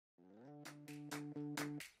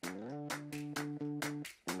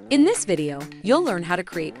In this video, you'll learn how to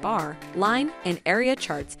create bar, line, and area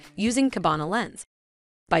charts using Kibana Lens.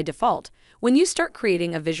 By default, when you start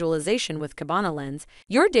creating a visualization with Kibana Lens,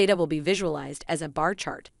 your data will be visualized as a bar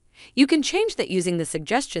chart. You can change that using the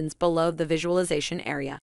suggestions below the visualization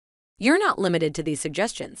area. You're not limited to these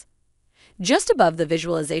suggestions. Just above the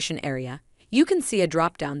visualization area, you can see a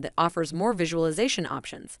drop-down that offers more visualization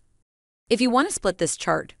options. If you want to split this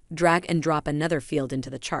chart, drag and drop another field into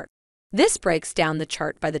the chart. This breaks down the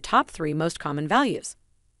chart by the top 3 most common values.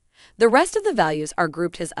 The rest of the values are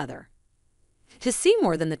grouped as other. To see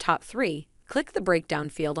more than the top 3, click the breakdown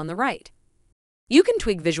field on the right. You can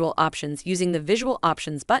tweak visual options using the Visual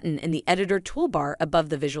Options button in the Editor toolbar above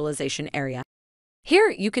the visualization area. Here,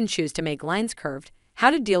 you can choose to make lines curved, how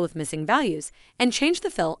to deal with missing values, and change the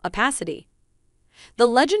fill opacity. The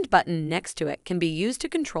Legend button next to it can be used to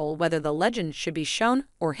control whether the legend should be shown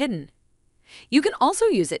or hidden. You can also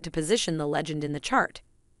use it to position the legend in the chart.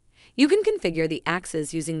 You can configure the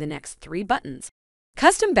axes using the next 3 buttons.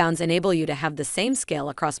 Custom bounds enable you to have the same scale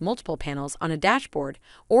across multiple panels on a dashboard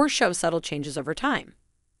or show subtle changes over time.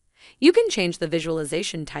 You can change the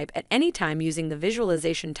visualization type at any time using the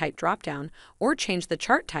Visualization Type dropdown or change the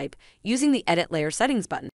chart type using the Edit Layer Settings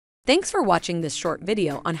button. Thanks for watching this short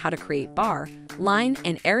video on how to create bar, line,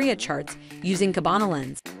 and area charts using Kibana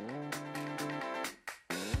Lens.